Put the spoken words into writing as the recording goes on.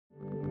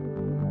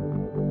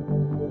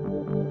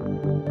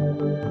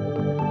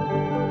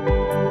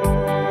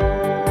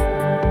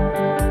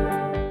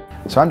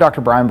So I'm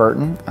Dr. Brian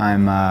Burton.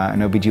 I'm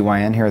an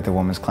OBGYN here at the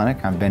Women's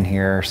Clinic. I've been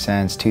here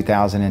since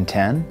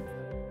 2010.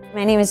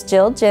 My name is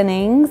Jill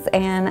Jennings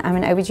and I'm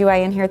an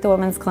OBGYN here at the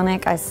Women's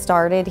Clinic. I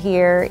started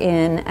here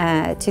in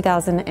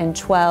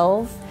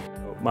 2012.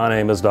 My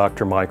name is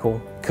Dr. Michael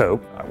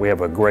Cope. We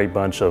have a great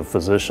bunch of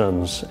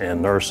physicians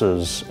and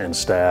nurses and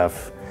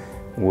staff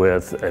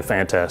with a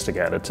fantastic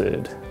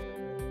attitude.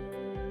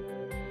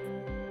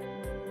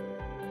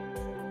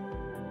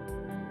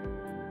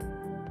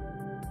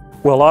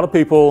 Well, a lot of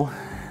people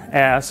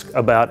ask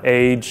about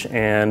age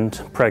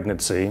and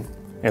pregnancy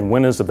and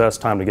when is the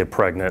best time to get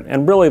pregnant,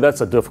 and really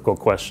that's a difficult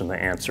question to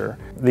answer.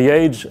 The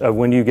age of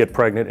when you get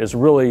pregnant is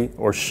really,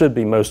 or should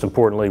be most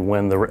importantly,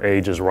 when the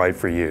age is right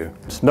for you.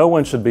 No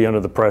one should be under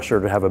the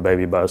pressure to have a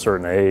baby by a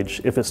certain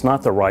age if it's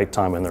not the right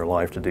time in their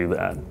life to do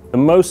that. The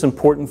most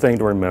important thing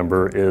to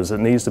remember is it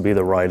needs to be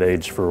the right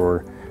age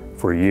for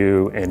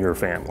you and your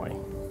family.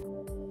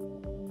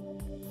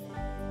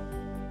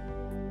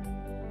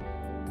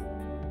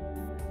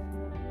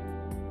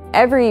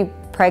 Every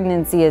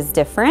pregnancy is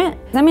different.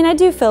 I mean, I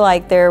do feel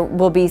like there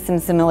will be some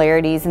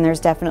similarities, and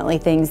there's definitely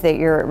things that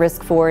you're at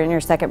risk for in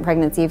your second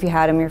pregnancy if you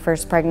had them your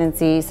first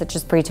pregnancy, such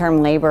as preterm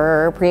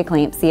labor or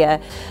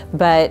preeclampsia,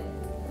 but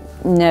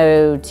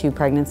no two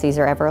pregnancies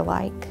are ever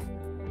alike.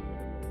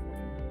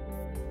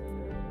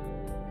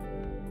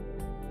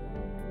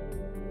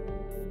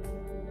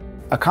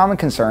 A common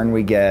concern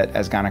we get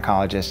as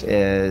gynecologists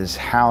is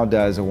how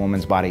does a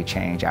woman's body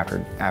change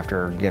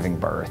after giving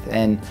birth?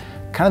 And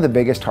kind of the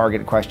biggest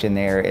target question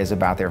there is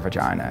about their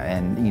vagina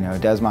and,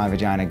 does my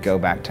vagina go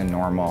back to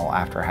normal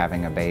after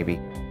having a baby?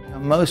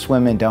 Most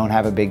women don't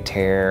have a big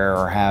tear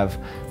or have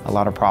a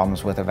lot of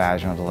problems with a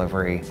vaginal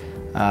delivery.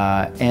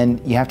 And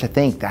you have to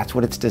think that's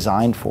what it's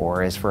designed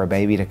for, is for a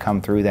baby to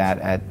come through that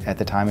at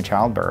the time of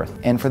childbirth.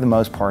 And for the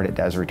most part, it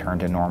does return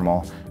to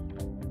normal.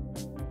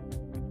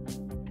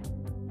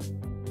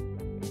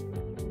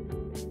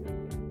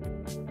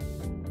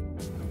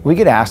 We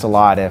get asked a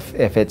lot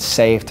if it's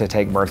safe to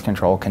take birth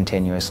control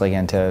continuously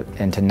and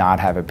to not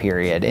have a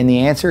period. And the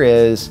answer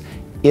is,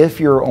 if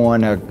you're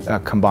on a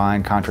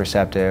combined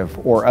contraceptive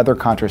or other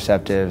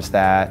contraceptives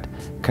that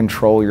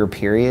control your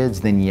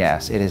periods, then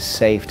yes, it is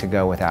safe to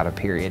go without a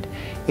period.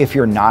 If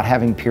you're not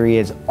having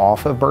periods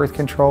off of birth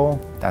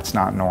control, that's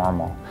not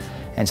normal.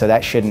 And so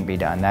that shouldn't be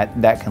done.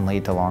 That can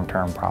lead to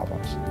long-term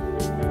problems.